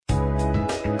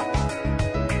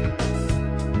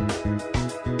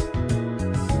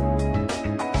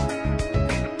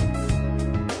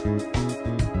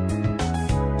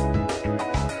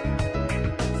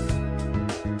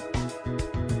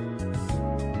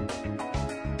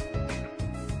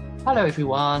Hello,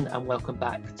 everyone, and welcome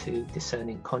back to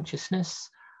Discerning Consciousness.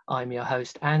 I'm your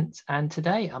host, Ant, and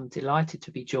today I'm delighted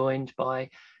to be joined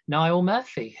by Niall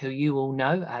Murphy, who you all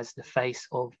know as the face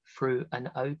of Through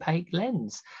an Opaque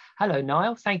Lens. Hello,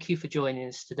 Niall. Thank you for joining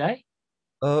us today.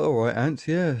 All right, Ant.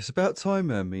 Yeah, it's about time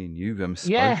me and you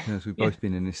Yeah, spoke, as we've yeah, both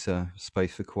been in this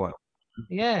space for quite.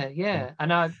 yeah.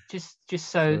 And I just so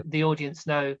So, the audience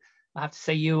know, I have to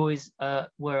say you always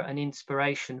were an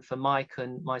inspiration for Mike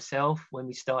and myself when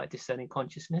we started Discerning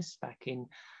Consciousness back in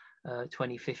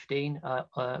 2015.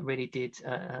 Really did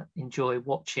enjoy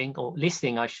watching or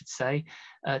listening, I should say,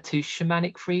 to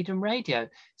Shamanic Freedom Radio.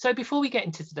 So before we get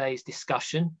into today's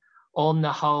discussion on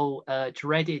the whole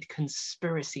dreaded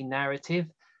conspiracy narrative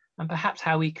and perhaps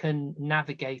how we can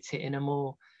navigate it in a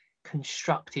more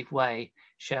constructive way,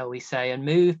 shall we say, and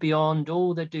move beyond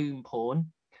all the doom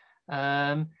porn,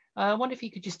 I wonder if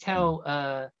you could just tell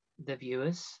the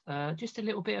viewers just a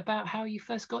little bit about how you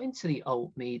first got into the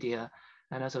alt media,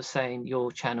 and as I was saying,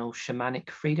 your channel, Shamanic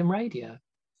Freedom Radio.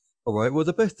 all right. Well,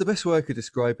 the best way I could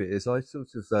describe it is I sort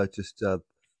of just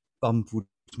bumbled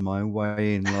my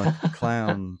way in like a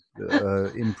clown,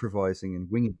 improvising and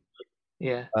winging.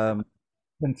 Yeah, Um,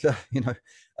 and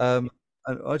um,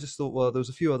 and I just thought, well, there was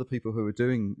a few other people who were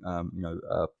doing,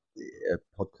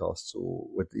 podcasts or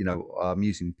with,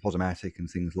 using Podomatic and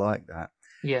things like that.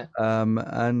 yeah,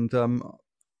 And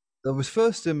I was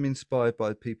first inspired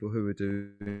by people who were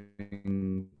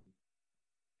doing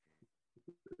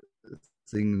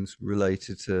things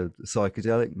related to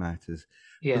psychedelic matters,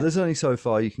 but yeah. there's only so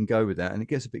far you can go with that, and it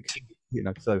gets a bit,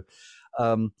 So,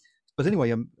 um, but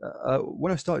anyway,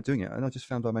 when I started doing it, and I just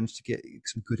found I managed to get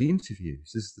some good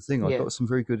interviews. This is the thing; I Yeah, got some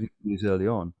very good interviews early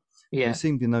on, and it yeah,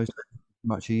 seemed in those days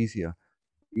much easier.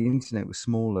 The internet was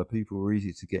smaller; people were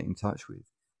easier to get in touch with.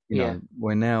 yeah.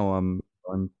 Where now I'm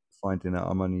finding out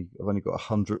I've only got a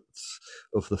hundredth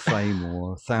of the fame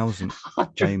or a thousandth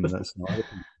fame Hundred. that's not.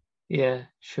 Yeah,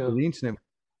 But sure. the internet was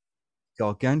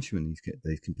gargantuan these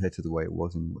days compared to the way it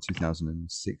was in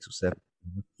 2006 or seven.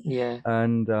 Yeah,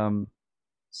 And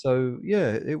so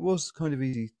yeah, it was kind of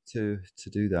easy to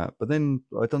do that. But then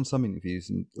I'd done some interviews,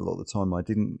 and a lot of the time I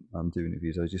didn't do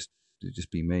interviews. It'd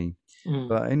just be me. mm,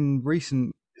 But in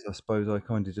recent, years, I suppose I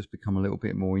kind of just become a little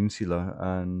bit more insular,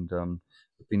 and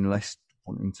been less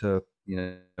wanting to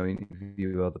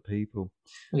interview other people.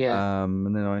 yeah,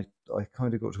 And then I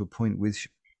kind of got to a point with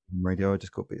radio. I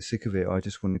just got a bit sick of it. I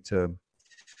just wanted to.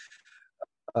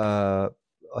 Uh,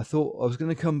 I thought I was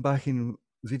going to come back in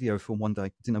video form one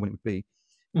day. Didn't know when it would be,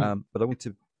 mm, but I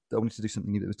wanted to do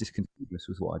something that was discontinuous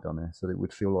with what I'd done there, so that it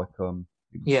would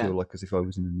yeah, feel like as if I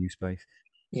was in a new space.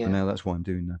 So yeah, now that's why I'm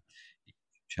doing the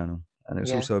channel, and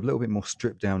it's yeah. also a little bit more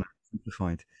stripped down and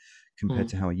simplified compared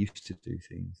Mm, to how I used to do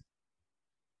things.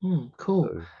 cool,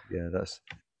 So yeah, that's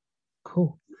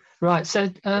cool. Right. So,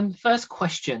 first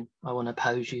question I want to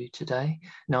pose you today,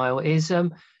 Niall, is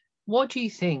what do you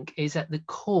think is at the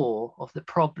core of the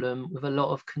problem with a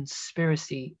lot of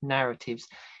conspiracy narratives,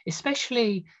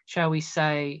 especially, shall we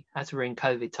say, as we're in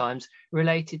COVID times,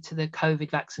 related to the COVID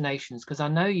vaccinations? Because I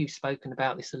know you've spoken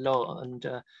about this a lot, and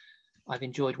I've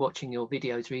enjoyed watching your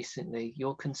videos recently.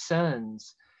 Your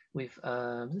concerns with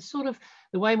sort of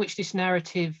the way in which this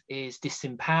narrative is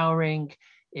disempowering.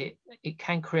 It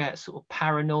can create a sort of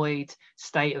paranoid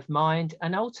state of mind,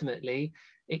 and ultimately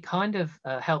it kind of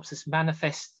helps us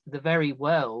manifest the very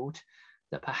world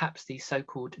that perhaps these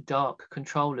so-called dark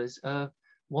controllers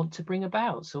want to bring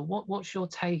about. So what's your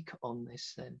take on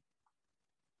this then?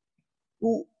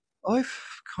 well. I've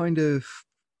kind of,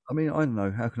 I mean, I don't know.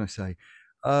 How can I say?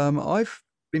 I've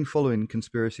been following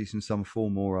conspiracies in some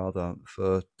form or other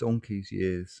for donkey's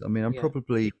years. I mean, I'm Yeah.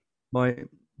 probably my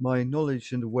my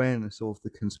knowledge and awareness of the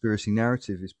conspiracy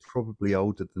narrative is probably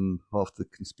older than half the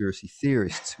conspiracy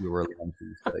theorists who are around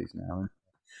these days now.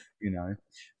 You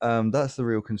know, that's the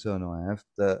real concern I have.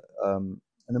 And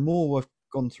the more I've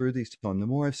gone through these time, the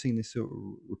more I've seen this sort of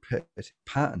repetitive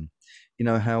pattern.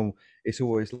 How it's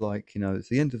always like, it's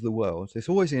the end of the world. It's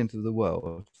always the end of the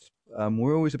world.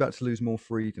 We're always about to lose more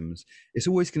freedoms. It's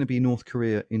always going to be North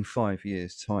Korea in 5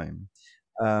 years' time.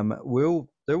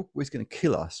 They're always going to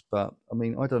kill us, but I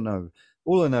mean, I don't know.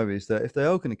 All I know is that if they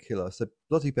are going to kill us, they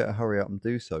bloody better hurry up and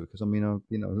do so. Because I mean,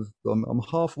 I'm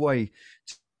halfway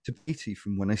to 80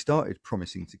 from when they started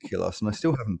promising to kill us, and I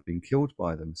still haven't been killed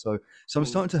by them. So I'm Mm,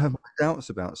 starting to have doubts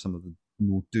about some of the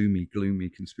more doomy, gloomy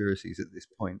conspiracies at this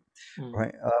point, mm,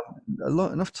 right?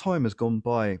 Enough time has gone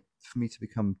by for me to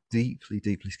become deeply,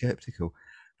 deeply skeptical.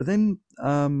 But then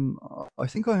I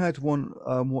think I had one,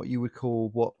 what you would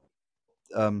call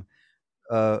um,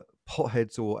 uh,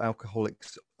 hotheads or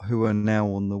alcoholics who are now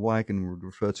on the wagon would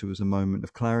refer to as a moment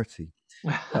of clarity,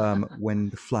 when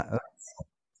the flat Earth,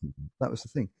 that was the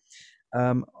thing.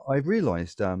 I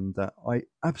realised that I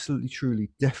absolutely, truly,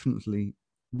 definitely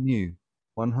knew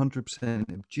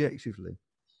 100% objectively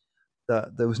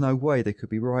that there was no way they could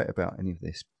be right about any of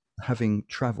this, having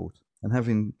travelled and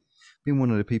having been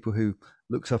one of the people who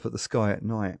looks up at the sky at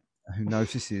night, who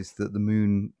notices that the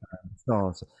moon and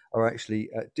stars are actually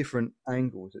at different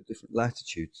angles, at different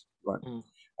latitudes, right? Mm.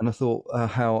 And I thought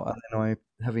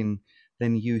having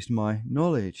then used my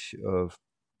knowledge of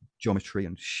geometry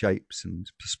and shapes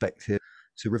and perspective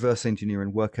to reverse engineer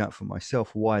and work out for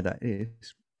myself why that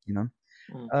is, you know,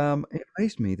 it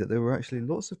amazed me that there were actually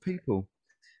lots of people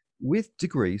with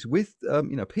degrees, with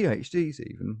PhDs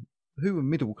even, who were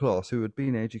middle class, who had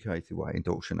been educated, well,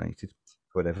 indoctrinated,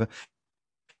 whatever,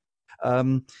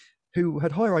 who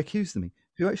had higher IQs than me,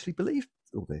 who actually believed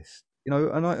all this.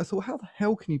 And I thought, how the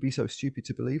hell can you be so stupid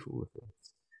to believe all of this?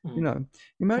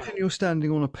 Imagine you're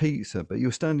standing on a pizza, but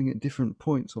you're standing at different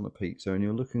points on a pizza and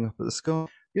you're looking up at the sky.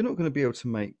 You're not going to be able to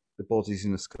make the bodies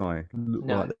in the sky look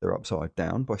like they're upside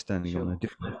down by standing on a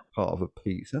different part of a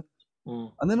pizza.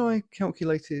 And then I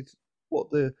calculated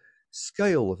what the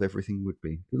scale of everything would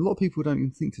be. A lot of people don't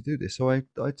even think to do this. So I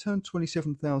turned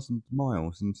 27,000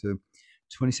 miles into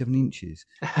 27 inches.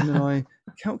 And then I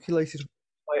calculated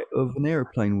what the height of an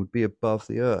aeroplane would be above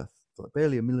the Earth, like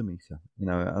barely a millimeter, at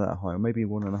that height, or maybe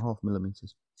 1.5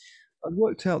 millimeters. I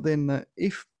worked out then that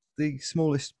if the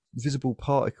smallest visible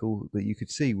particle that you could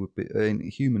see would be in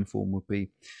human form would be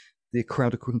the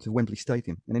crowd equivalent of Wembley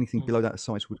Stadium, and anything below that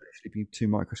size would actually be too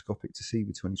microscopic to see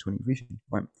with 20/20 vision,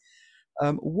 right?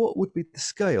 What would be the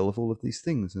scale of all of these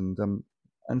things? And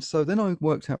so then I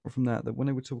worked out from that when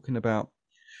they were talking about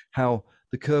how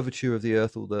the curvature of the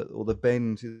Earth or the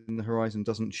bend in the horizon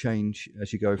doesn't change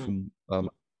as you go from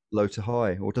low to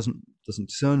high, or doesn't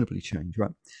discernibly change,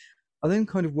 right? I then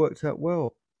kind of worked out,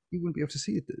 well, you wouldn't be able to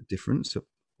see a difference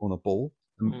on a ball.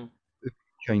 If you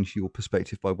change your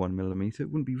perspective by 1 millimeter, it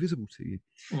wouldn't be visible to you.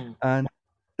 And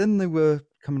then they were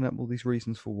coming up with all these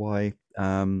reasons for why,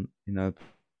 to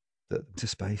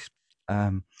space,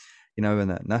 and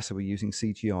that NASA were using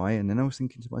CGI. And then I was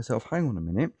thinking to myself, hang on a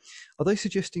minute, are they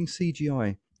suggesting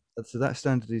CGI? So that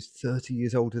standard is 30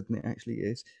 years older than it actually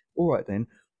is. All right, then.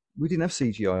 We didn't have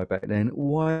CGI back then.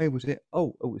 Why was it?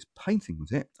 Oh, it was painting,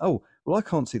 was it? Oh, well, I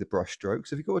can't see the brush strokes.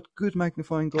 Have you got a good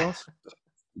magnifying glass?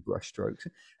 Brush strokes.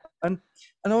 And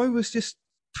I was just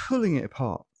pulling it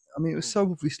apart. I mean, it was so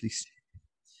obviously stupid.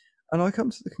 And I come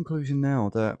to the conclusion now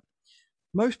that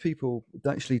most people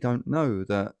actually don't know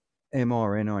that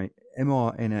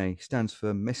mRNA stands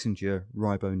for messenger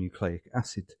ribonucleic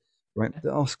acid, right?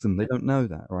 Ask them, they don't know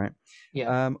that, right? Yeah.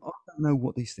 I don't know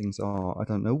what these things are. I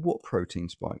don't know what protein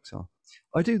spikes are.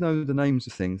 I do know the names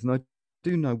of things, and I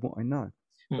do know what I know,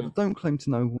 but I don't claim to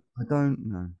know what I don't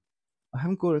know. I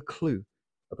haven't got a clue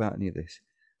about any of this.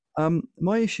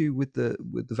 My issue with the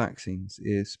vaccines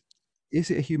is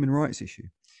it a human rights issue?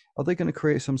 Are they going to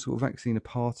create some sort of vaccine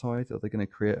apartheid? Are they going to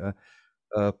create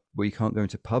where you can't go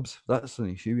into pubs? That's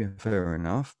an issue. Yeah, fair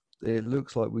enough. It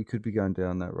looks like we could be going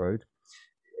down that road.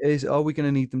 Are we going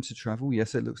to need them to travel?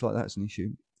 Yes, it looks like that's an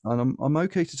issue. And I'm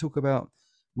okay to talk about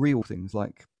real things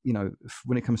like,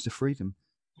 when it comes to freedom.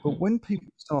 But when people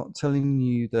start telling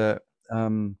you that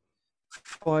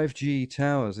 5G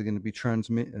towers are going to be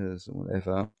transmitters or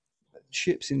whatever,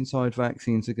 chips inside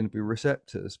vaccines are going to be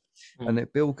receptors, and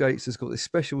that Bill Gates has got this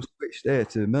special switch there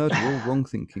to murder all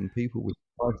wrong-thinking people with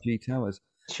 5G towers.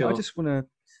 Sure. I just want to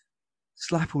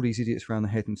slap all these idiots around the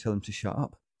head and tell them to shut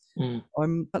up.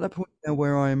 I'm at that point now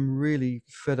where I'm really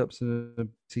fed up to the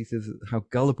teeth of how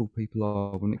gullible people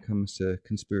are when it comes to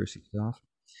conspiracy stuff.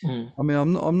 I mean,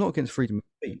 I'm not against freedom of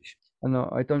speech, and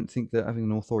I don't think that having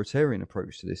an authoritarian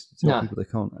approach to this to tell people they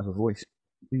can't have a voice.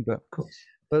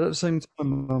 But at the same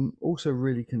time, I'm also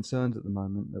really concerned at the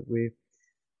moment that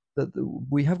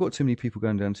we have got too many people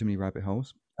going down too many rabbit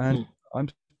holes, and I'm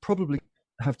probably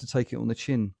have to take it on the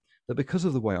chin that because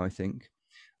of the way I think,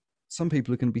 some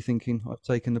people are going to be thinking I've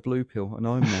taken the blue pill and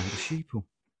I'm now the sheeple.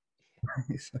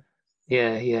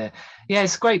 Yeah.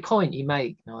 It's a great point you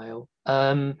make, Niall.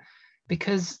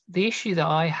 Because the issue that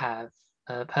I have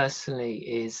personally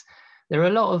is there are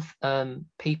a lot of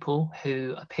people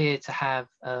who appear to have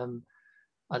a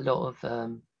lot of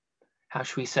how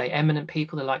should we say, eminent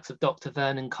people, the likes of Dr.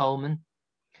 Vernon Coleman,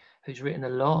 who's written a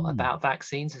lot about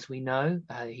vaccines, as we know.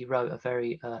 He wrote a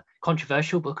very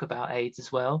controversial book about AIDS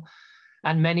as well.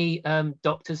 And many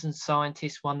doctors and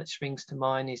scientists. One that springs to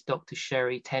mind is Dr.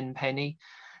 Sherry Tenpenny,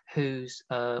 whose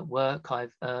work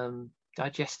I've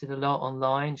digested a lot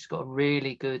online. She's got a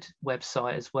really good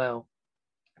website as well.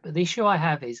 But the issue I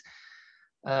have is,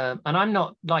 and I'm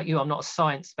not like you, I'm not a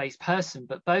science-based person,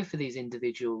 but both of these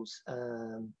individuals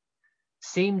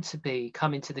seem to be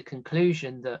coming to the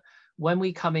conclusion that when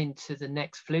we come into the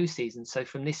next flu season, so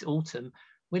from this autumn,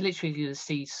 we're literally going to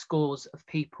see scores of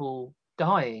people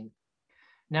dying.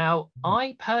 Now,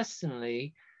 I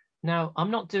personally, now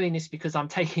I'm not doing this because I'm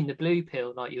taking the blue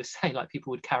pill, like you were saying, like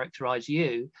people would characterize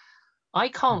you. I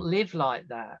can't live like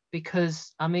that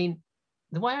because, I mean,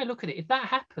 the way I look at it, if that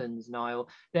happens, Niall,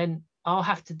 then I'll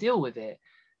have to deal with it.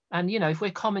 And, you know, if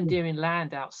we're commandeering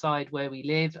land outside where we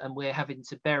live and we're having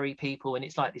to bury people and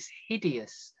it's like this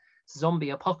hideous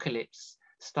zombie apocalypse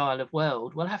style of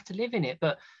world, we'll have to live in it.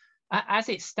 But as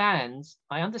it stands,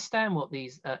 I understand what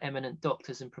these eminent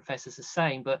doctors and professors are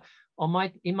saying, but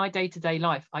in my day-to-day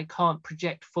life, I can't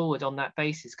project forward on that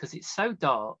basis because it's so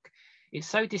dark, it's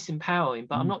so disempowering.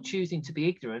 But I'm not choosing to be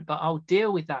ignorant, but I'll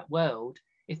deal with that world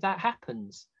if that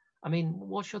happens. I mean,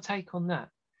 what's your take on that?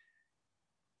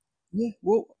 Yeah,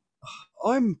 well,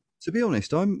 to be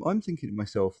honest, I'm thinking to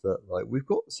myself that like we've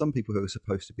got some people who are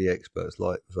supposed to be experts,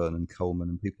 like Vernon Coleman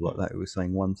and people like that, who are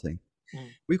saying one thing.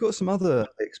 We've got some other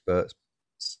experts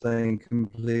saying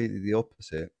completely the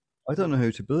opposite. I don't know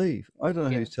who to believe. I don't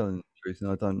know who's telling the truth,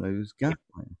 and I don't know who's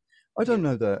gaslighting. I don't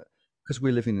know that because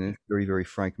we're living in a very, very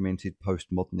fragmented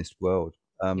postmodernist world.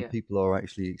 People are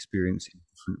actually experiencing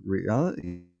different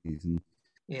realities and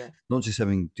not just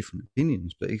having different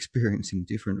opinions, but experiencing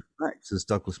different facts, as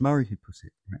Douglas Murray had put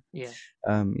it.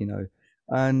 Right? You know,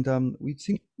 and we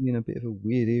seem to be in a bit of a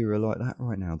weird era like that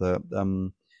right now.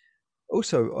 That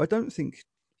also, I don't think.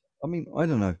 I mean, I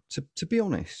don't know. To be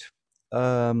honest,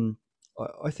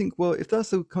 I think, well, if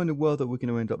that's the kind of world that we're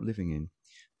going to end up living in,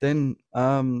 then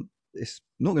it's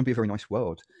not going to be a very nice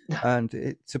world. And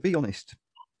to be honest,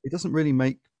 it doesn't really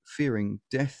make fearing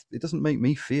death. It doesn't make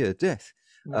me fear death.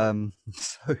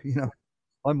 So you know,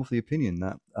 I'm of the opinion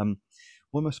that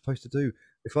what am I supposed to do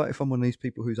if I'm one of these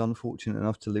people who's unfortunate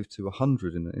enough to live to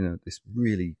 100 in this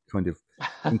really kind of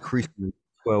increasingly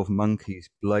 12 Monkeys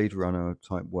Blade Runner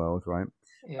type world, right?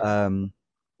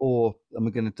 Or am I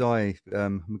going to die?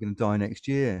 Am I going to die next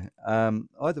year?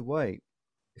 Either way,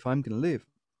 if I'm going to live,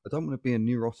 I don't want to be a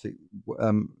neurotic. I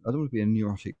don't want to be a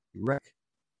neurotic wreck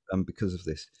because of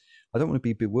this. I don't want to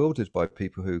be bewildered by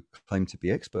people who claim to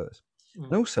be experts.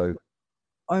 And also,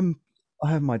 I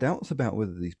have my doubts about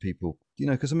whether these people, you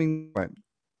know, because I mean, right,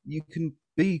 you can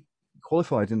be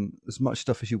qualified in as much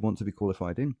stuff as you want to be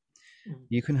qualified in.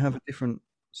 You can have a different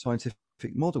scientific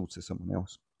model to someone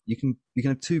else. You can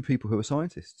have two people who are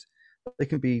scientists. They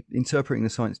can be interpreting the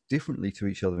science differently to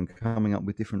each other and coming up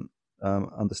with different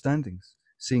understandings,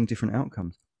 seeing different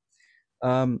outcomes.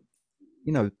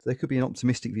 You know, there could be an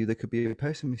optimistic view, there could be a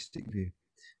pessimistic view.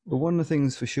 But one of the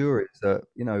things for sure is that,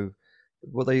 you know,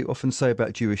 what they often say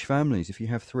about Jewish families, if you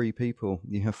have three people,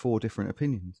 you have four different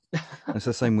opinions. And it's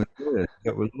the same with lawyers.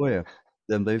 You go to a lawyer,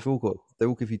 then they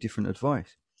all give you different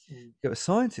advice. You go to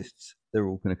scientists, they're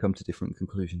all going to come to different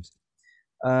conclusions.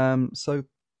 But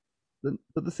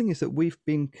the thing is that we've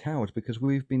been cowed because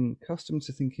we've been accustomed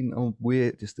to thinking, oh,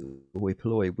 we're just hoi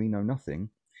polloi, we know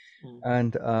nothing,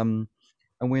 and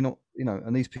we're not, you know,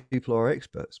 and these people are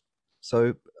experts.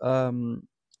 So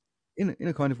in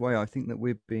a kind of way, I think that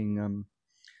we're being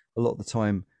a lot of the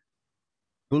time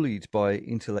bullied by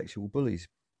intellectual bullies,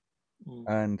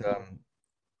 and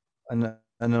I'm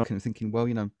kind of thinking, well,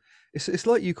 you know, it's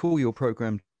like you call your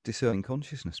program discerning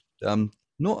consciousness.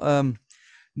 Not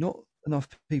enough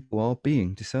people are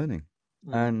being discerning,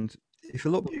 and if a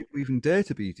lot of people even dare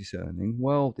to be discerning,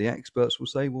 well, the experts will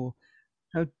say, well,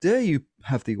 how dare you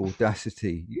have the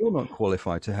audacity? You're not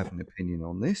qualified to have an opinion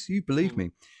on this. You believe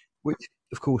me, which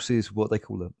of course is what they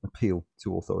call an appeal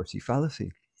to authority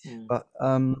fallacy. But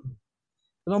I'm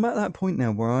at that point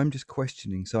now where I'm just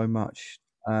questioning so much,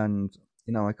 and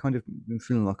you know, I kind of been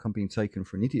feeling like I'm being taken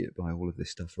for an idiot by all of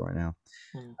this stuff right now,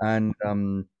 and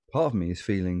part of me is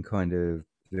feeling kind of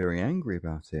very angry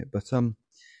about it,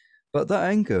 but that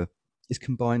anger is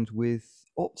combined with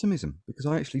optimism because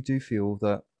I actually do feel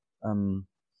that the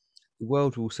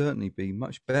world will certainly be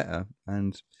much better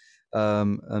and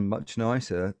much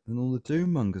nicer than all the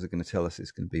doom mongers are going to tell us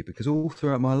it's going to be, because all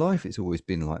throughout my life it's always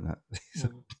been like that. So,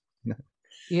 you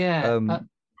know,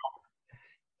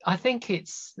 I think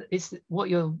it's what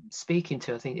you're speaking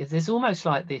to. I think there's almost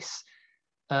like this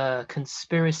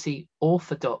conspiracy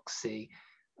orthodoxy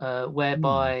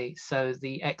whereby so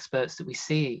the experts that we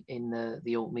see in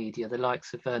the alt media, the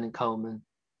likes of Vernon Coleman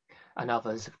and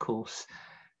others, of course,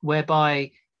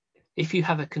 whereby if you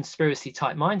have a conspiracy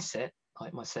type mindset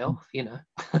like myself, you know,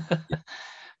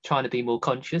 trying to be more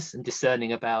conscious and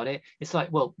discerning about it, it's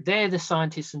like, well, they're the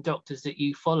scientists and doctors that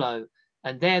you follow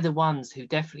and they're the ones who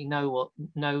definitely know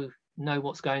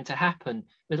what's going to happen.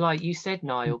 But like you said,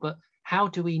 Niall, but how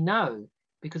do we know?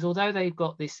 Because although they've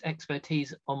got this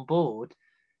expertise on board,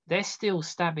 they're still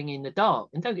stabbing in the dark.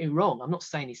 And don't get me wrong, I'm not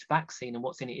saying this vaccine and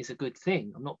what's in it is a good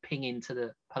thing. I'm not pinging to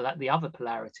the other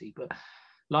polarity, but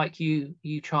like you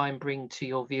try and bring to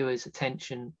your viewers'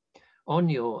 attention on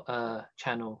your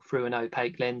channel through an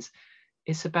opaque lens,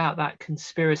 it's about that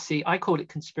conspiracy. I call it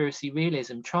conspiracy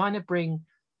realism, trying to bring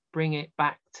it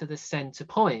back to the center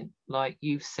point, like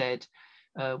you've said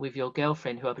with your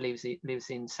girlfriend, who I believe lives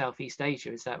in Southeast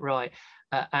Asia. Is that right?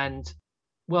 And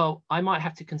well, I might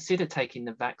have to consider taking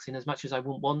the vaccine as much as I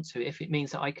wouldn't want to if it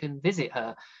means that I can visit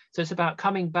her. So it's about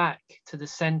coming back to the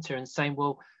center and saying,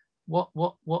 well, what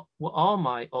are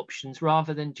my options,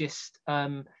 rather than just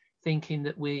thinking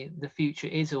that the future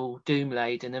is all doom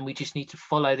laid, and then we just need to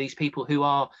follow these people who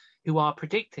are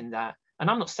predicting that. And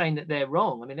I'm not saying that they're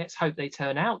wrong. I mean, let's hope they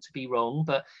turn out to be wrong.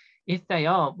 But if they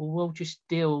aren't, well, we'll just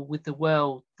deal with the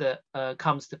world that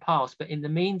comes to pass. But in the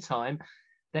meantime,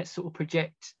 let's sort of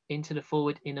project into the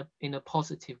forward in a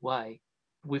positive way,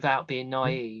 without being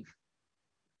naive.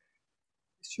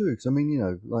 It's true, because I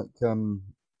mean, like I'm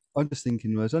just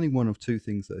thinking there's only one of two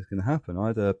things that is going to happen.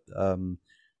 Either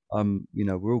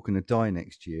we're all going to die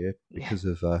next year because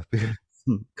of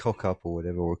cock up or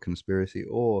whatever, or a conspiracy,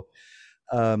 or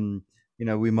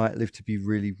we might live to be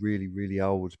really, really, really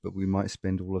old, but we might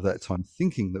spend all of that time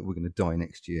thinking that we're going to die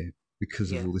next year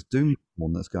because of all this doom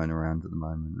that's going around at the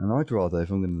moment. And I'd rather, if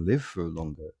I'm going to live for a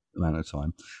longer amount of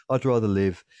time, I'd rather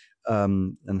live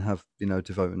and have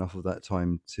devote enough of that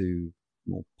time to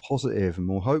more positive and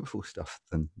more hopeful stuff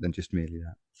than just merely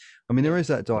that. I mean, there is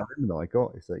that dilemma that I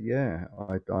got, is that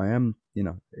I am,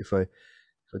 if I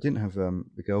didn't have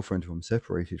the girlfriend who I'm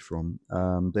separated from,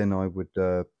 then I would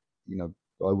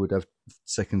I would have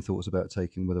second thoughts about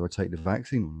taking whether I take the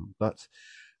vaccine or not. But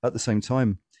at the same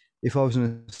time, if I was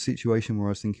in a situation where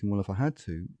I was thinking, well, if I had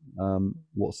to,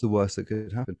 what's the worst that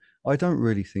could happen? I don't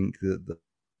really think that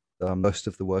the worst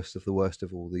of the worst of the worst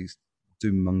of all these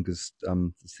doom mongers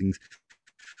things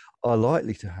are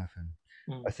likely to happen.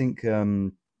 I think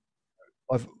I've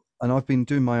been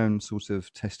doing my own sort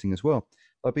of testing as well.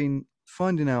 I've been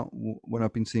finding out when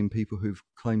I've been seeing people who've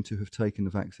claimed to have taken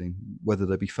the vaccine, whether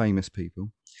they be famous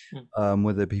people,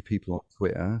 whether they be people on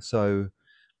Twitter. So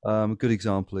a good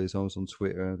example is I was on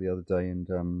Twitter the other day,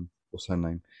 and what's her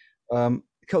name? A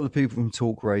couple of people from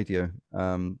Talk Radio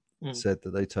said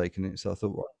that they'd taken it. So I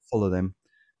thought, right, follow them,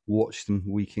 watch them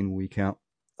week in, week out.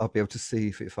 I'll be able to see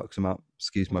if it fucks them up.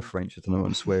 Excuse my French. I don't know what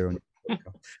to swear on.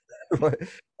 Right.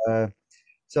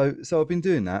 So I've been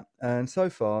doing that, and so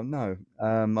far, no,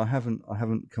 I haven't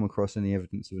come across any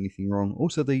evidence of anything wrong.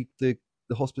 Also, the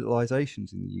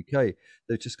hospitalizations in the UK,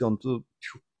 they've just gone to.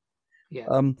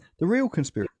 The real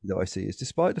conspiracy that I see is,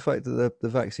 despite the fact that the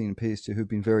vaccine appears to have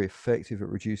been very effective at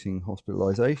reducing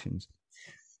hospitalizations,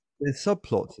 the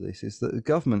subplot to this is that the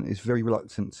government is very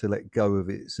reluctant to let go of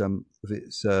its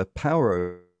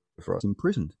power over us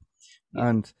imprisoned,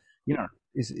 and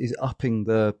is upping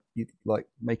like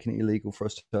making it illegal for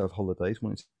us to have holidays,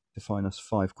 wanting to fine us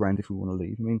 £5,000 if we want to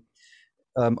leave. I mean,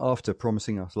 after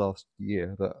promising us last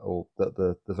year that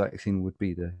the vaccine would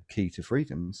be the key to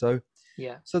freedom. So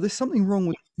there's something wrong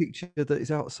with the picture that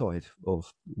is outside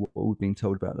of what we're being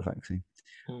told about the vaccine,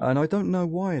 and I don't know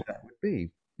why that would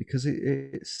be, because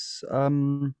it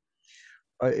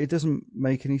doesn't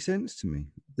make any sense to me.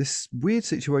 This weird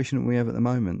situation that we have at the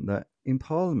moment, that in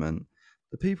Parliament,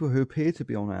 the people who appear to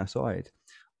be on our side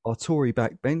are Tory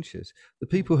backbenchers. The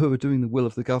people who are doing the will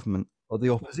of the government are the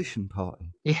opposition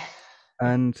party.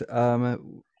 And that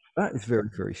is very,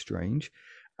 very strange.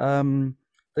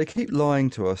 They keep lying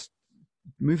to us,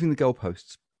 moving the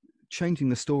goalposts, changing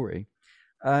the story.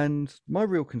 And my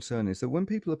real concern is that when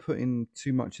people are putting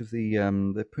too much of the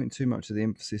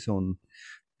emphasis on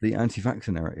the anti-vaxxer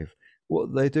narrative,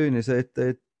 what they're doing is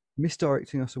they're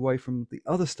misdirecting us away from the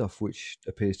other stuff which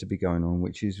appears to be going on,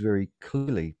 which is very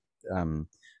clearly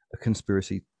a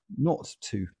conspiracy, not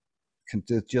to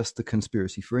just the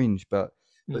conspiracy fringe, but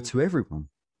to everyone.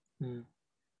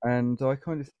 And I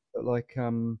kind of feel like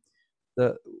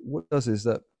that what it does is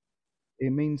that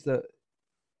it means that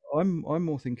I'm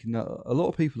more thinking that a lot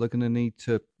of people are going to need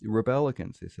to rebel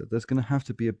against this. There's going to have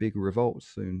to be a big revolt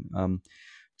soon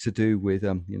to do with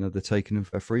the taking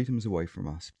of our freedoms away from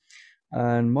us.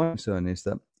 And my concern is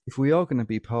that if we are going to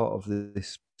be part of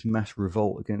this mass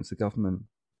revolt against the government,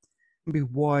 it would be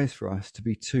wise for us to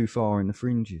be too far in the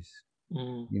fringes,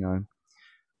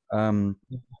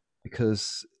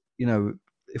 because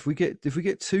if we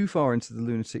get too far into the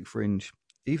lunatic fringe,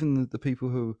 even the people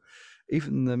who,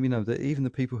 even even the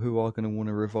people who are going to want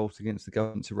to revolt against the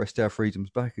government to wrest our freedoms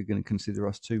back are going to consider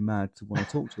us too mad to want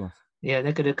to talk to us. Yeah,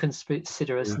 they're going to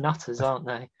consider us Yeah. nutters, aren't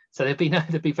they? So there'd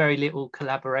be very little Yeah,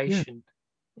 collaboration.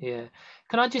 Yeah.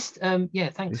 Can I just yeah,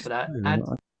 thanks it's for that.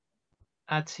 true.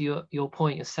 Add to your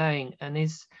point you're saying, and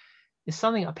is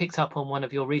something I picked up on one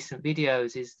of your recent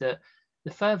videos, is that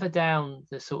the further down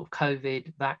the sort of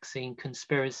COVID vaccine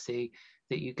conspiracy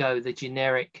that you go, the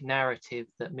generic narrative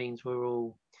that means we're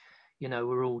all,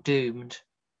 we're all doomed.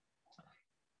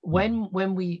 When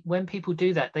people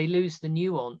do that, they lose the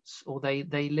nuance, or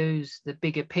they lose the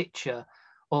bigger picture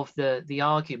of the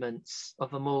arguments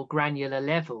of a more granular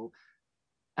level.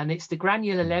 And it's the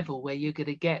granular level where you're going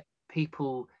to get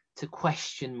people to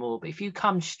question more. But if you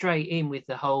come straight in with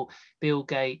the whole Bill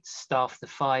Gates stuff, the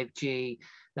 5G,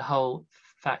 the whole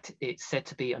fact it's said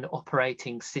to be an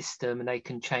operating system and they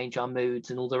can change our moods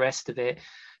and all the rest of it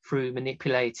through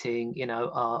manipulating,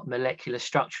 our molecular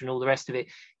structure and all the rest of it,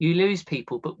 you lose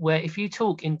people. But where if you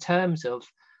talk in terms of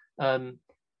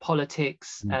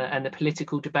politics and the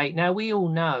political debate, now we all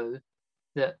know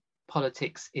that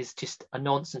politics is just a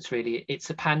nonsense, really. It's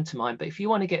a pantomime. But if you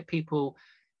want to get people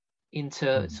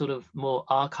into sort of more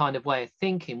our kind of way of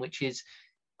thinking, which is,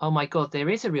 oh my God, there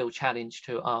is a real challenge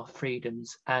to our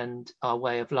freedoms and our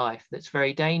way of life that's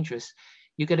very dangerous.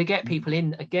 You're going to get people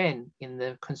in again in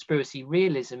the conspiracy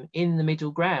realism in the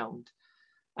middle ground.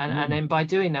 And then by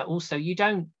doing that also,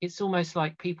 it's almost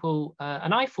like people,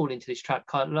 and I fall into this trap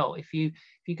quite a lot. If you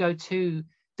go too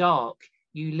dark,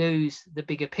 you lose the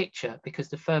bigger picture, because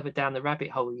the further down the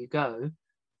rabbit hole you go,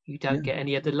 you don't get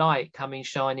any of the light coming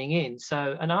shining in.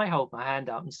 So, and I hold my hand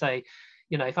up and say,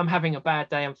 if I'm having a bad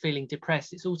day, I'm feeling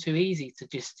depressed, it's all too easy to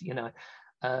just,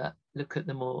 look at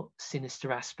the more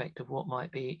sinister aspect of what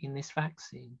might be in this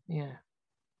vaccine. Yeah.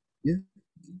 Yeah.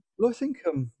 Well, I think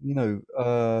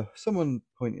someone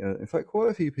pointed out, in fact,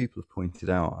 quite a few people have pointed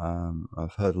out.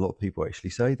 I've heard a lot of people actually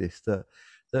say this,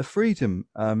 that freedom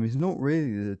is not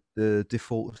really the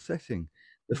default setting.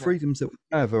 The freedoms that we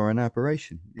have are an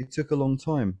aberration. It took a long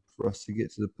time for us to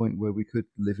get to the point where we could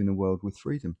live in a world with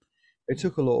freedom. It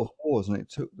took a lot of wars, and it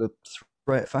took the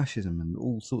threat, fascism, and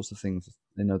all sorts of things.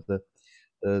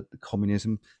 The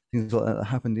communism, things like that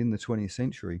happened in the 20th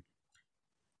century.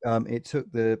 It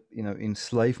took the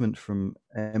enslavement from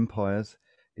empires.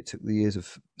 It took the years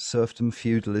of serfdom,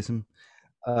 feudalism,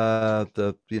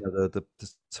 the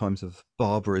times of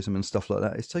barbarism and stuff like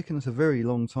that. It's taken us a very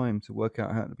long time to work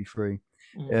out how to be free.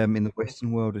 In the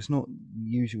Western world, it's not the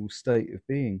usual state of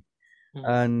being,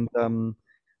 and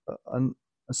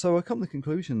so I come to the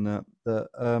conclusion that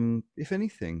if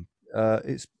anything,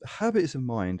 it's habits of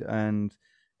mind and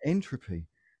entropy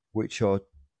which are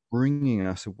bringing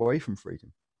us away from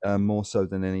freedom, more so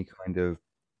than any kind of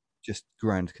just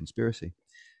grand conspiracy.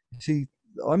 See,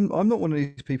 I'm not one of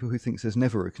these people who thinks there's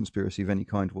never a conspiracy of any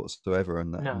kind whatsoever,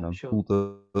 and that No, sure. all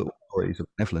the authorities are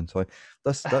benevolent.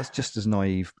 That's just as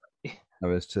naive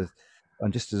as to.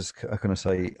 I'm just as, how can I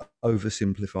say,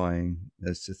 oversimplifying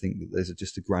as to think that there's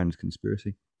just a grand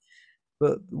conspiracy.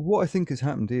 But what I think has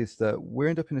happened is that we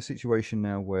end up in a situation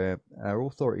now where our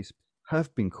authorities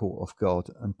have been caught off guard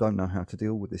and don't know how to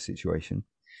deal with this situation.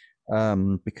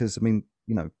 Because, I mean,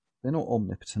 they're not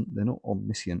omnipotent, they're not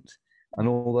omniscient. And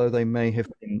although they may have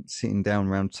been sitting down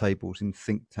around tables in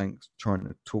think tanks trying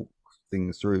to talk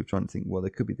things through, trying to think, well,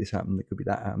 there could be this happen, there could be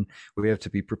that happen, we have to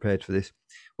be prepared for this.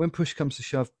 When push comes to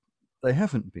shove, they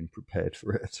haven't been prepared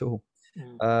for it at all.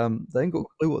 They ain't got a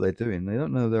clue what they're doing. They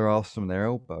don't know their arse from their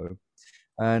elbow.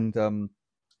 And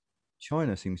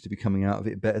China seems to be coming out of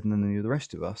it better than any of the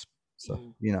rest of us.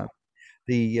 So,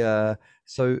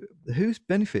 so who's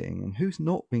benefiting and who's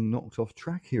not being knocked off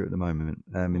track here at the moment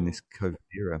in this COVID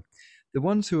era? The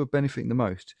ones who are benefiting the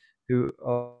most, who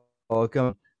are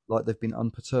going like they've been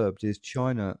unperturbed, is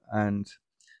China and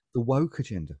the woke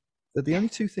agenda. They're the only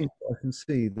two things I can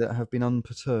see that have been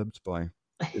unperturbed by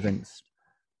events.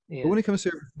 But when it comes to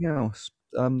everything else,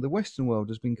 the Western world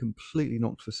has been completely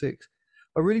knocked for six.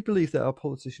 I really believe that our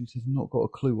politicians have not got a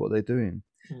clue what they're doing.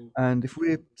 And if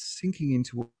we're sinking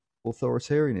into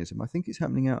authoritarianism, I think it's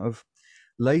happening out of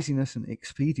laziness and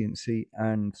expediency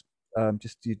and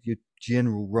just your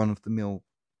general run-of-the-mill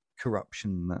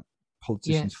corruption that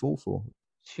politicians fall for.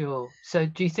 Sure. So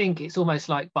do you think it's almost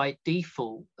like by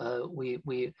default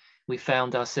we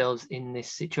found ourselves in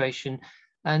this situation?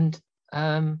 And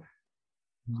I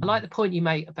like the point you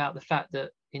make about the fact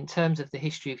that in terms of the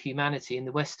history of humanity in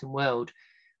the Western world,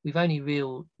 we've only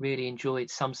really enjoyed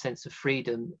some sense of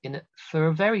freedom for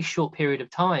a very short period of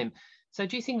time. So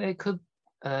do you think there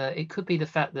it could be the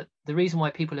fact that the reason why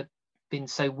people have been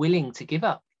so willing to give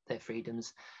up their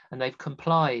freedoms, and they've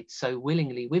complied so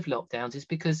willingly with lockdowns is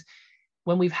because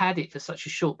when we've had it for such a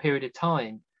short period of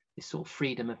time, this sort of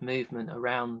freedom of movement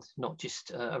around, not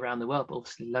just around the world, but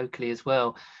obviously locally as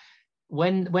well.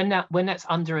 When that's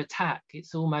under attack,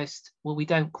 it's almost, well, we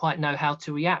don't quite know how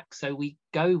to react, so we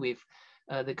go with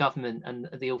the government and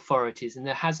the authorities, and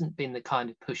there hasn't been the kind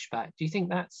of pushback. Do you think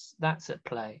that's at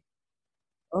play?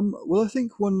 Well, I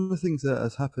think one of the things that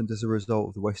has happened as a result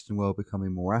of the Western world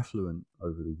becoming more affluent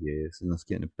over the years, and us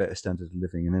getting a better standard of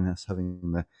living, and then us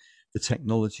having the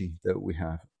technology that we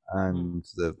have, and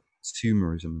the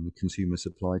consumerism and the consumer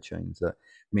supply chains that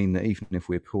mean that even if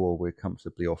we're poor, we're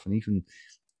comfortably off, and even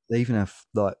they even have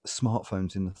like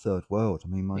smartphones in the third world. I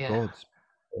mean, my Yeah, God,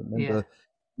 I yeah, remember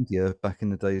India back in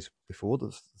the days before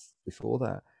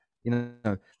that, you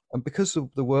know, and because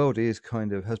the world is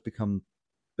kind of has become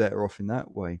better off in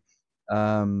that way.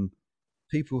 Um,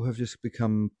 People have just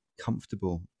become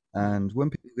comfortable, and when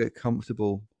people get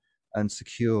comfortable and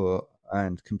secure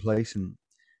and complacent,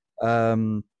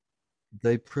 um,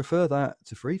 they prefer that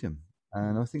to freedom.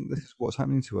 And I think this is what's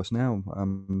happening to us now.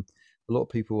 A lot of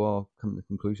people are coming to the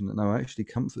conclusion that no, actually,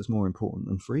 comfort is more important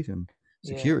than freedom.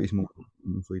 yeah, Security is more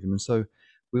important than freedom, and so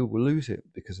we will lose it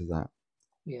because of that.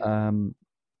 yeah, Um,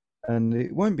 and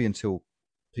it won't be until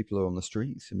people are on the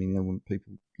streets. I mean, when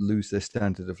people lose their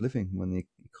standard of living, when the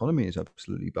economy is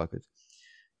absolutely buggered.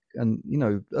 And,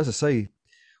 as I say,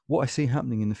 what I see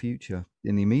happening in the future,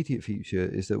 in the immediate future,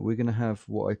 is that we're going to have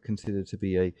what I consider to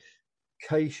be a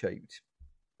K-shaped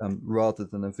rather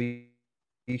than a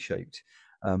V-shaped,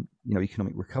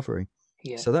 economic recovery.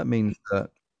 yeah. So that means that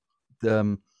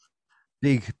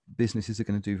big businesses are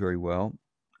going to do very well.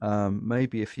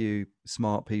 Maybe a few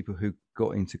smart people who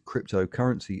got into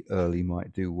cryptocurrency early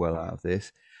might do well out of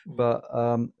this, but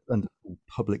and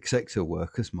public sector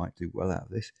workers might do well out of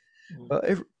this. But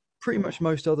pretty much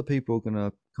most other people are going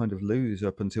to kind of lose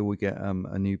up until we get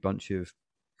a new bunch of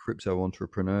crypto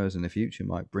entrepreneurs in the future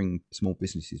might bring small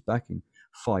businesses back in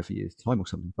 5 years' time or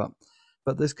something.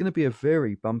 But there's going to be a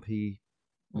very bumpy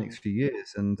next few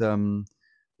years, and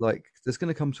like there's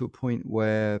going to come to a point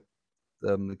where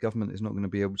the government is not going to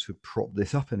be able to prop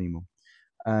this up anymore,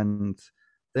 and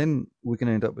then we're going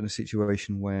to end up in a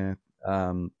situation where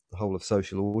the whole of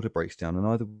social order breaks down, and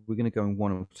either we're going to go in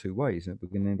one or two ways, and we're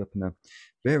going to end up in a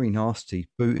very nasty,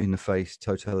 boot in the face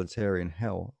totalitarian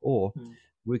hell, or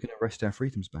we're going to wrest our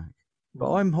freedoms back.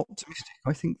 But I'm optimistic.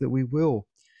 I think that we will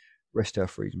wrest our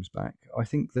freedoms back. I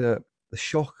think that the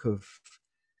shock of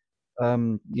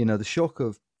the shock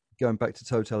of going back to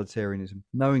totalitarianism,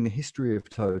 knowing the history of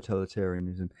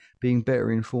totalitarianism, being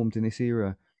better informed in this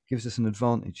era gives us an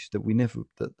advantage that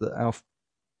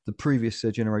the previous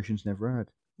generations never had.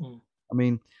 I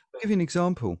mean, I'll give you an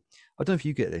example. I don't know if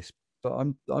you get this, but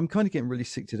I'm kind of getting really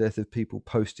sick to death of people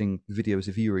posting videos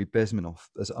of Yuri Bezmenov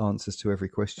as answers to every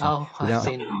question Oh, I've without.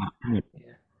 seen. Yeah,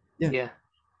 Yeah, yeah,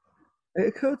 it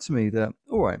occurred to me that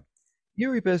all right,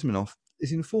 Yuri Bezmenov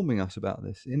is informing us about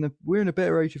this. We're in a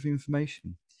better age of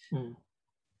information.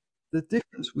 The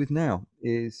difference with now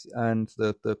is, and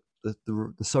the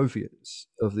Soviets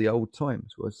of the old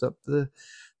times was that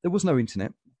there was no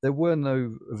internet, there were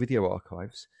no video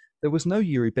archives, there was no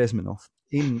Yuri Bezmenov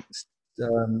in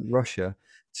Russia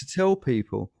to tell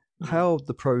people how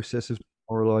the process of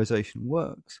moralization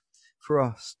works for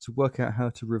us to work out how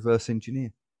to reverse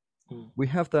engineer. We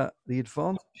have the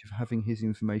advantage of having his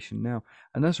information now,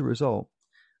 and as a result,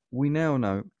 we now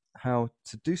know how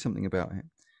to do something about it.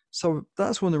 So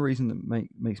that's one of the reasons that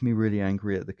makes me really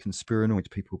angry at the conspiranoid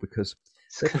people, because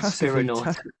they're passively,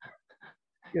 conspiranoid.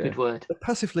 Good word. they're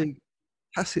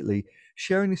tacitly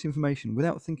sharing this information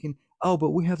without thinking, oh,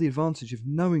 but we have the advantage of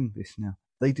knowing this now.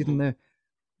 They didn't know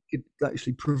could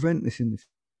actually prevent this in the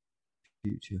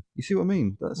future. You see what I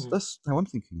mean? That's how I'm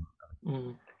thinking.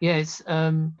 Yeah,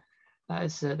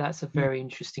 that's a very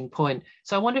interesting point.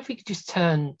 So I wonder if we could just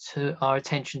turn to our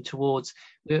attention towards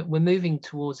we're moving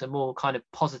towards a more kind of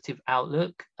positive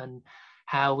outlook and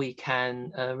how we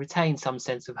can retain some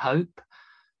sense of hope.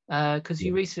 Because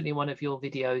you recently, in one of your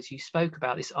videos, you spoke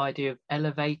about this idea of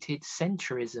elevated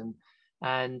centrism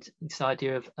and this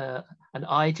idea of an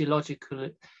ideological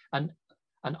an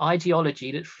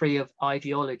ideology that's free of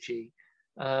ideology.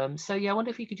 So yeah, I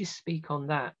wonder if you could just speak on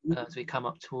that as we come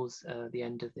up towards the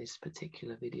end of this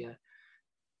particular video.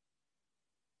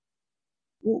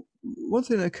 Well, one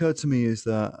thing that occurred to me is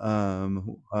that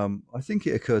I think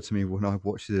it occurred to me when I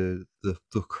watched the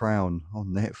Crown on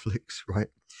Netflix, right?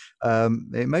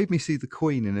 It made me see the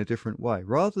Queen in a different way,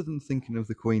 rather than thinking of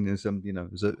the Queen as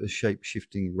as a shape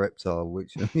shifting reptile,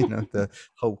 which the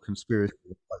whole conspiracy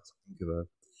would like to think of her.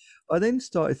 I then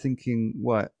started thinking,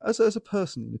 right, as a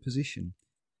person in a position,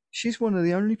 she's one of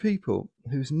the only people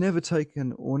who's never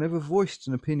taken or never voiced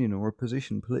an opinion or a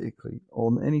position politically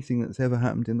on anything that's ever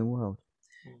happened in the world.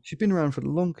 She's been around for the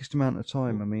longest amount of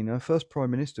time. I mean, our first prime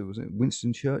minister was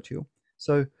Winston Churchill.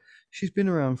 So she's been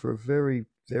around for a very,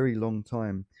 very long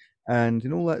time. And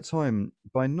in all that time,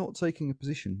 by not taking a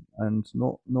position and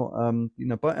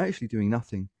by actually doing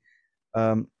nothing,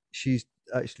 she's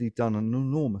actually done an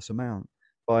enormous amount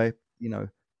by,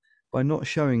 by not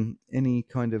showing any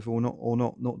kind of, or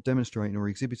not demonstrating or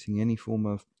exhibiting any form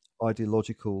of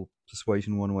ideological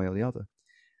persuasion one way or the other.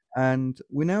 And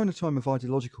we're now in a time of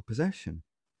ideological possession,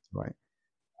 right?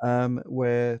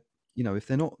 Where, if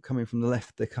they're not coming from the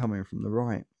left, they're coming from the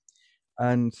right.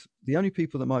 And the only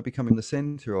people that might be coming the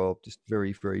centre are just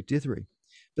very, very dithery.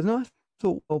 But then I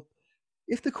thought, well,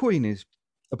 if the Queen is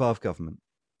above government,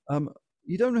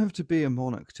 you don't have to be a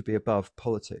monarch to be above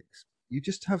politics. You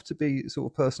just have to be the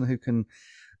sort of person who can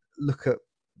look at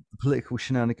political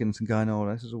shenanigans and going,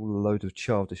 oh, this is all a load of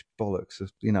childish bollocks,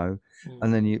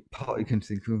 and then you can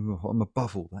think, oh, I'm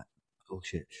above all that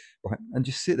bullshit, right? And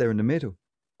just sit there in the middle,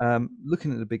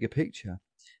 looking at the bigger picture,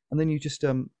 and then you just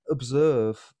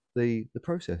observe the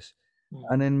process,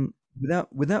 and then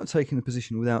without taking a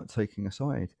position, without taking a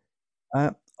side.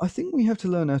 I think we have to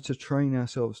learn how to train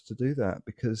ourselves to do that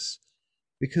because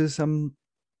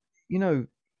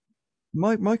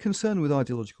my concern with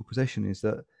ideological possession is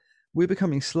that we're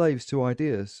becoming slaves to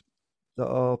ideas that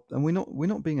are, and we're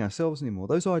not being ourselves anymore.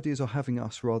 Those ideas are having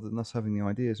us rather than us having the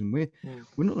ideas, and we're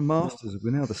not the masters.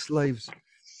 We're now the slaves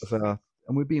of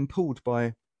and we're being pulled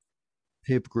by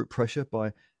peer group pressure,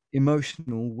 by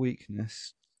emotional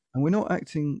weakness, and we're not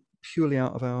acting purely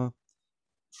out of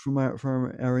from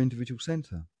our individual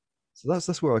center. So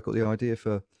that's where I got the idea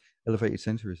for elevated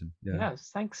centrism. Yeah,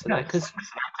 thanks for that. Because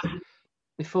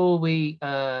before we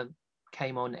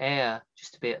came on air,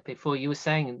 just a bit before, you were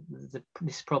saying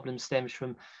this problem stems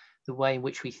from the way in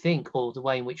which we think, or the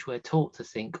way in which we're taught to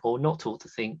think or not taught to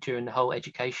think during the whole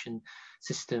education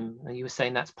system, and you were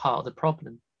saying that's part of the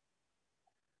problem.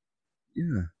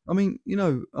 Yeah, I mean,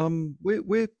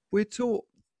 we're taught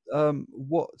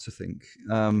what to think,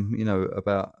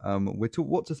 about we're taught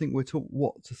what to think, we're taught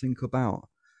what to think about,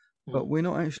 but we're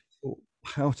not actually taught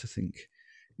how to think.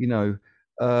 We're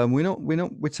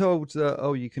told that,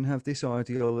 oh, you can have this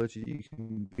ideology, you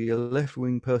can be a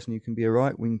left-wing person, you can be a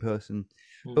right-wing person,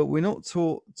 but we're not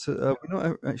taught to, we're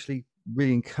not actually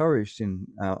really encouraged in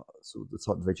our sort of the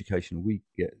type of education we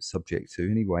get subject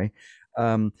to anyway,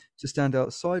 to stand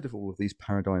outside of all of these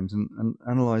paradigms and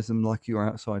analyze them like you're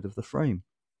outside of the frame.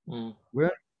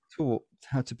 We're taught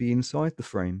how to be inside the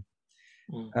frame,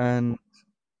 and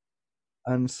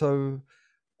so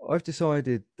I've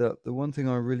decided that the one thing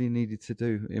I really needed to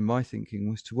do in my thinking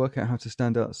was to work out how to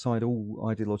stand outside all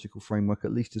ideological framework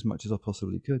at least as much as I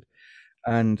possibly could,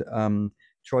 and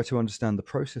try to understand the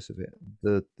process of it.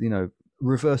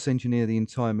 Reverse engineer the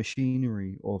entire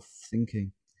machinery of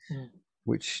thinking,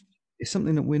 which is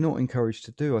something that we're not encouraged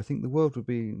to do. I think the world would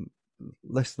be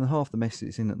less than half the mess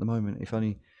it's in at the moment if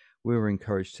only we were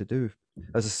encouraged to do.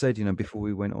 As I said, before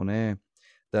we went on air,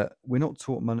 that we're not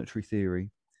taught monetary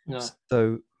theory. No.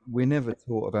 So we're never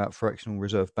taught about fractional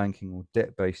reserve banking or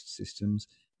debt-based systems.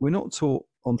 We're not taught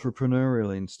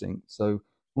entrepreneurial instinct. So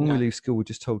when we leave school, we're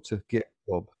just told to get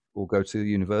a job or go to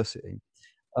university.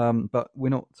 But we're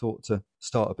not taught to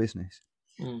start a business.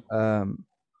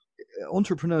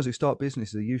 Entrepreneurs who start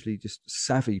businesses are usually just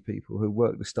savvy people who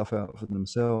work the stuff out for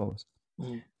themselves.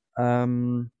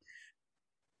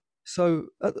 So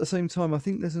at the same time, I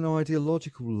think there's an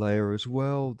ideological layer as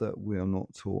well that we are not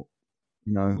taught.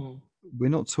 We're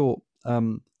not taught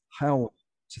how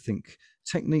to think,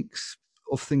 techniques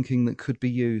of thinking that could be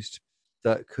used,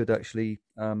 that could actually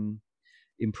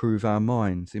improve our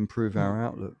minds, improve our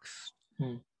outlooks.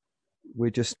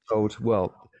 We're just told,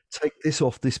 well, take this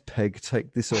off this peg,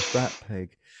 take this off that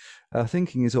peg. Our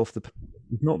thinking is off the peg,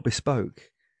 not bespoke.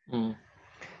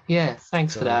 Yeah,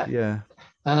 thanks for that. Yeah.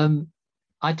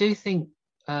 I do think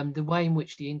the way in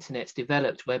which the internet's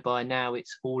developed, whereby now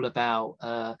it's all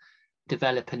about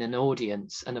developing an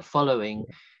audience and a following,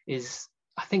 is,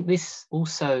 I think this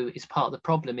also is part of the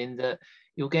problem, in that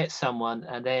you'll get someone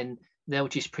and then they'll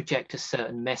just project a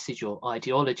certain message or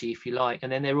ideology, if you like,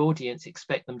 and then their audience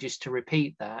expect them just to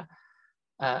repeat that.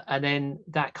 And then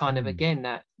that kind of, again,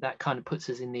 that kind of puts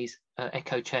us in these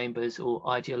echo chambers or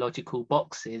ideological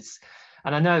boxes.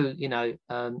 And I know,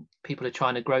 people are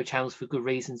trying to grow channels for good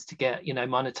reasons to get,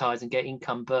 monetize and get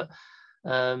income. But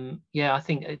I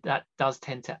think that does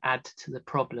tend to add to the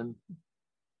problem.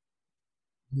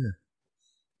 Yeah,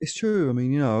 it's true. I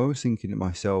mean, I was thinking to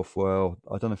myself, well,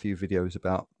 I've done a few videos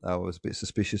about, I was a bit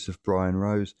suspicious of Brian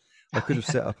Rose. I could have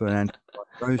set up an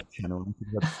anti-rose channel and could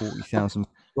have had 40,000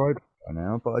 subscribers by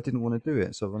now, but I didn't want to do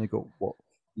it. So I've only got, what,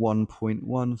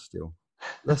 1.1 still.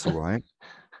 That's all right.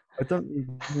 I don't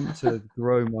even want to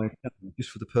grow my channel just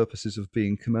for the purposes of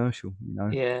being commercial, you know.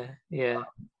 Yeah, yeah.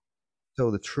 Tell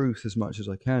the truth as much as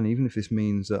I can, even if this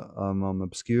means that I'm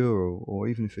obscure, or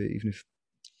even if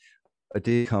I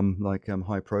did come like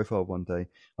high profile one day.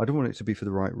 I don't want it to be for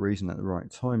the right reason at the right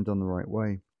time, done the right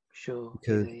way, Sure.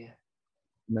 because Yeah, yeah.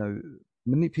 you know,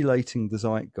 manipulating the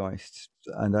zeitgeist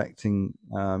and acting,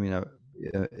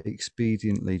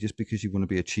 expediently just because you want to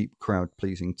be a cheap,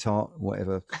 crowd-pleasing tart,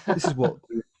 whatever. This is what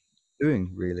we're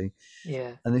doing, really,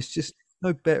 Yeah. and it's just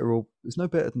no better, or it's no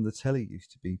better than the telly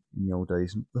used to be in the old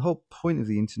days. And the whole point of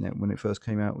the internet when it first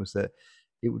came out was that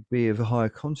it would be of a higher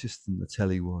conscious than the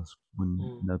telly was when,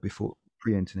 Mm, before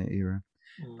pre-internet era.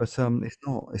 mm, But it's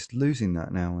not. It's losing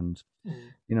that now, and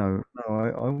mm, no,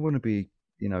 I want to be,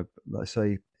 like I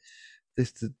say,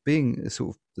 this being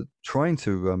sort of trying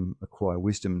to acquire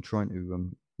wisdom, trying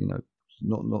to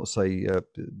not say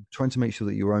trying to make sure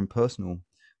that your own personal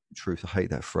truth. I hate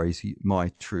that phrase,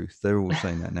 my truth. They're all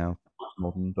saying that now,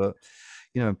 modern, but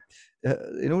you know,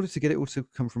 in order to get it all to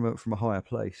come from a higher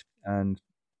place, and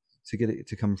to get it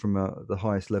to come from the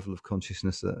highest level of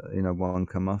consciousness that one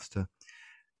can muster.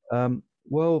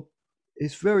 Well,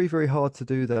 it's very, very hard to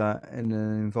do that in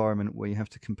an environment where you have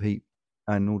to compete,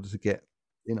 and in order to get,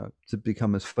 to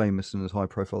become as famous and as high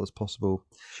profile as possible.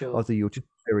 sure. Either you're just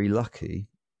very lucky,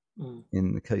 Mm,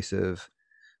 in the case of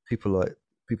people like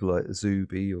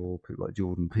Zuby, or people like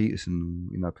Jordan Peterson,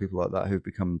 people like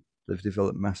that they've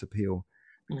developed mass appeal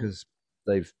mm, because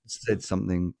they've said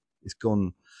something, it's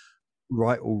gone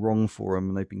right or wrong for them,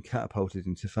 and they've been catapulted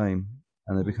into fame,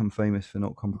 and they mm. become famous for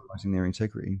not compromising their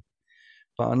integrity.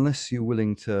 But unless you're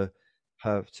willing to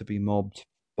have to be mobbed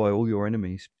by all your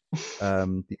enemies,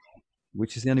 um,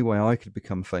 which is the only way I could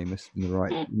become famous in the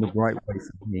right way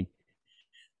for me.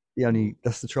 Mm,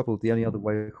 That's the trouble. The only other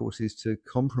way, of course, is to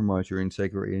compromise your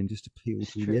integrity and just appeal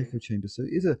it's to the true. echo chamber. So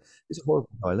it's a horrible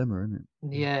dilemma, isn't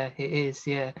it? Yeah, it is.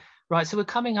 Yeah. Right. So we're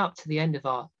coming up to the end of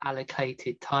our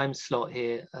allocated time slot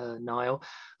here, Niall.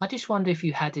 I just wonder if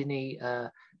you had any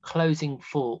closing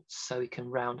thoughts so we can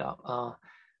round up our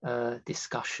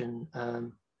discussion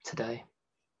today.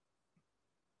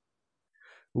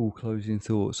 All closing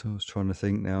thoughts. I was trying to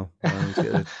think now. My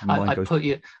I, mind I goes. put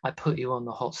you I put you on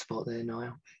the hot spot there,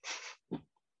 Niall.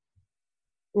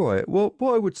 All right. Well,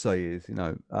 what I would say is,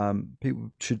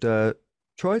 people should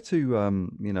try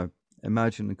to,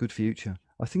 imagine a good future.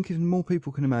 I think if more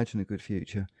people can imagine a good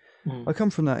future. Mm. I come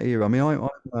from that era. I mean,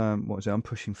 what was it? I'm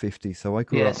pushing 50, so I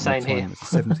grew Yeah, up in a same here. time that's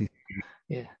the 70s.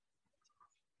 Yeah.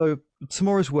 So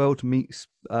Tomorrow's World meets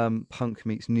punk,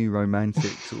 meets new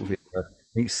romantic sort of era,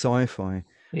 meets sci-fi.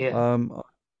 Yeah. Um,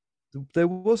 there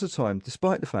was a time,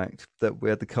 despite the fact that we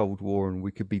had the Cold War and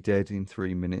we could be dead in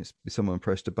 3 minutes if someone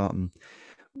pressed a button,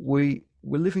 we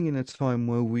were living in a time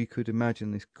where we could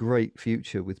imagine this great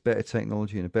future with better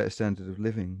technology and a better standard of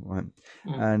living, right?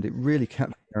 Mm. And it really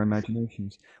captured our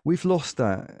imaginations. We've lost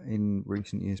that in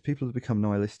recent years. People have become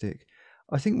nihilistic.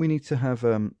 I think we need to have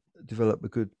develop a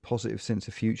good positive sense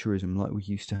of futurism like we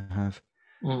used to have.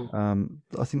 Mm.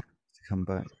 I think to come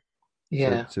back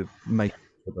Yeah. to make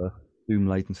the doom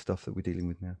laden stuff that we're dealing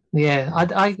with now. Yeah,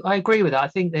 I agree with that. I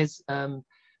think there's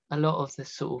a lot of the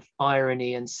sort of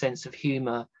irony and sense of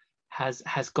humor has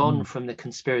gone Mm, from the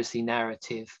conspiracy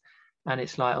narrative. And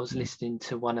it's like I was yeah. listening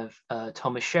to one of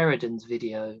Thomas Sheridan's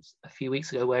videos a few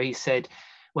weeks ago where he said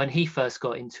when he first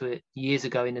got into it years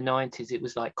ago in the 90s, it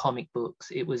was like comic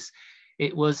books. It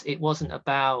wasn't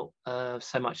about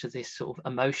so much of this sort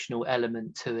of emotional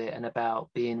element to it and about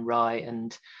being right,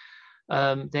 and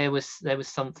there was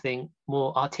something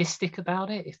more artistic about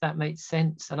it, if that makes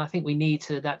sense. And I think we need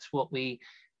to. That's what we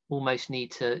almost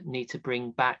need to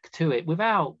bring back to it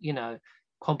without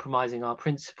compromising our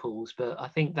principles. But I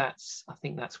think that's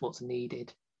what's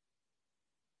needed.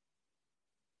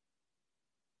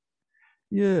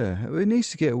 Yeah, it needs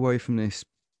to get away from this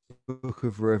Book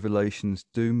of Revelations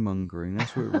doom mongering.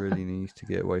 That's what it really needs to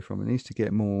get away from. It needs to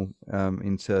get more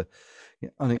into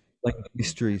unexplained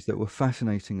mysteries that were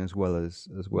fascinating Mm,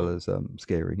 as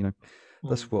scary. mm,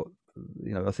 That's what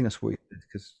I think that's what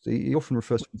because he often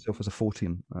refers to himself as a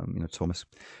Fortean. Thomas,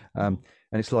 mm, and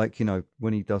it's like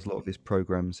when he does a lot of his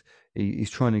programs, he's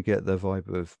trying to get the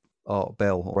vibe of Art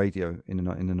Bell on radio in the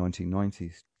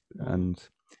 1990s, mm.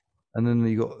 and then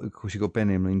of course, you got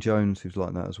Benjamin Jones, who's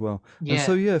like that as well. And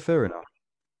so, Yeah, yeah, fair enough.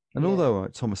 And yeah, although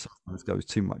Thomas sometimes goes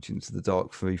too much into the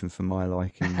dark for my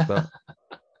liking, but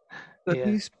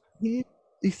yeah,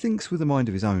 he thinks with a mind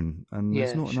of his own, and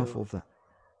there's yeah, not enough sure, of that.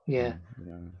 yeah.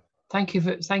 Yeah. Thank you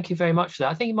very much for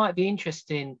that. I think it might be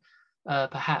interesting,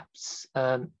 perhaps,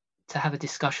 to have a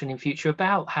discussion in future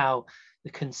about how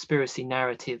the conspiracy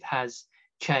narrative has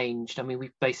changed. I mean,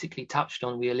 we've basically touched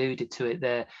on, we alluded to it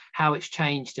there, how it's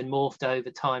changed and morphed over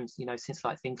time, you know, since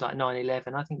like things like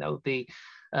 9/11. I think that would be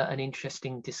an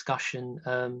interesting discussion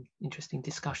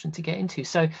to get into.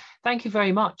 So thank you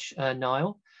very much,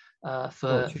 Niall,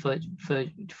 for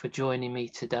joining me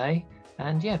today.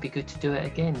 And yeah, it'd be good to do it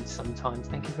again sometime.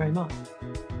 Thank you very much.